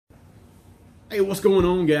Hey, what's going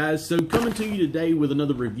on, guys? So coming to you today with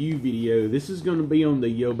another review video. This is going to be on the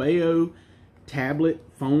Yoobao tablet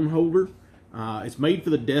phone holder. It's made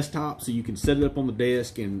for the desktop, so you can set it up on the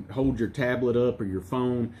desk and hold your tablet up or your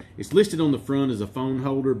phone. It's listed on the front as a phone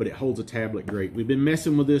holder, but it holds a tablet great. We've been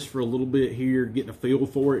messing with this for a little bit here, getting a feel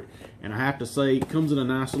for it, and I have to say, it comes in a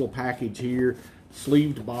nice little package here,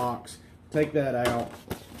 sleeved box. Take that out,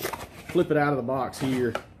 flip it out of the box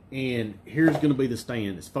here, and here's going to be the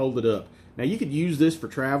stand. It's folded up. Now you could use this for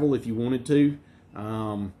travel if you wanted to.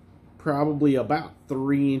 Probably about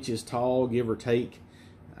 3 inches tall, give or take.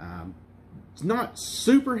 It's not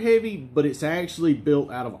super heavy, but it's actually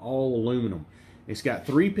built out of all aluminum. It's got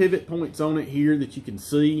 3 pivot points on it here that you can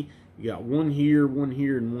see. You got one here,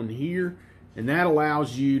 and one here. And that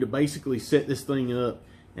allows you to basically set this thing up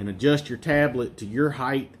and adjust your tablet to your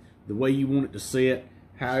height, the way you want it to sit,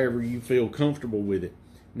 however you feel comfortable with it.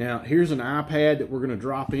 Now, here's an iPad that we're going to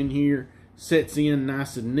drop in here. Sets in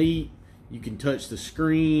nice and neat. You can touch the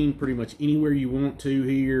screen pretty much anywhere you want to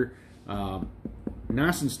here.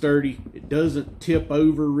 Nice and sturdy. It doesn't tip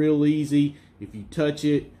over real easy. If you touch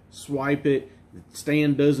it, swipe it, the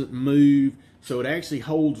stand doesn't move. So it actually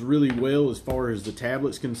holds really well as far as the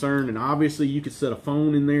tablet's concerned. And obviously you could set a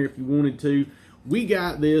phone in there if you wanted to. We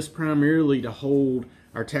got this primarily to hold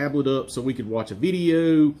our tablet up so we could watch a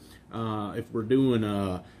video. If we're doing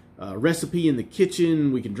a recipe in the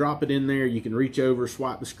kitchen, we can drop it in there. You can reach over,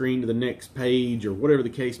 swipe the screen to the next page, or whatever the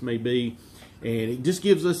case may be. And it just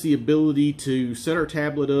gives us the ability to set our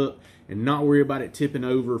tablet up and not worry about it tipping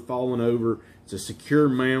over, falling over. It's a secure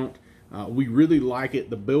mount. We really like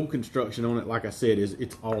it. The build construction on it, like I said,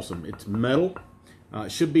 it's awesome. It's metal.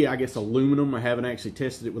 It should be, I guess, aluminum. I haven't actually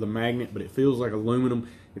tested it with a magnet, but it feels like aluminum.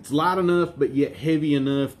 It's light enough, but yet heavy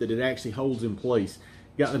enough that it actually holds in place.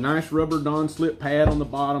 Got the nice rubber non-slip pad on the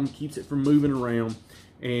bottom, keeps it from moving around,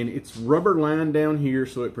 and it's rubber lined down here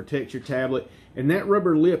so it protects your tablet. And that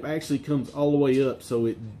rubber lip actually comes all the way up so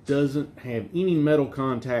it doesn't have any metal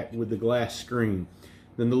contact with the glass screen.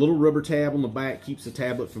 Then the little rubber tab on the back keeps the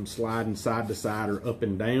tablet from sliding side to side or up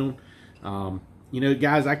and down. You know,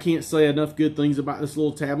 guys, I can't say enough good things about this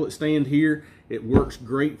little tablet stand here. It works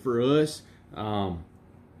great for us.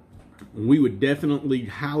 We would definitely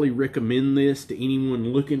highly recommend this to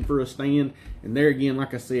anyone looking for a stand. And there again,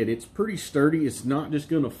 like I said, it's pretty sturdy. It's not just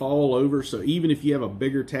going to fall over. So even if you have a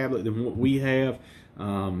bigger tablet than what we have,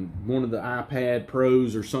 one of the iPad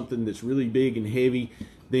Pros or something that's really big and heavy,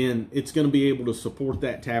 then it's going to be able to support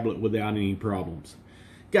that tablet without any problems.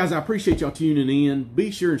 Guys, I appreciate y'all tuning in. Be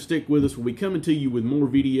sure and stick with us. We'll be coming to you with more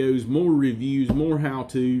videos, more reviews, more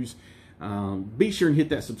how-tos. Be sure and hit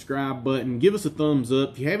that subscribe button. Give us a thumbs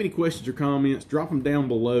up. If you have any questions or comments, drop them down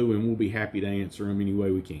below and we'll be happy to answer them any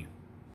way we can.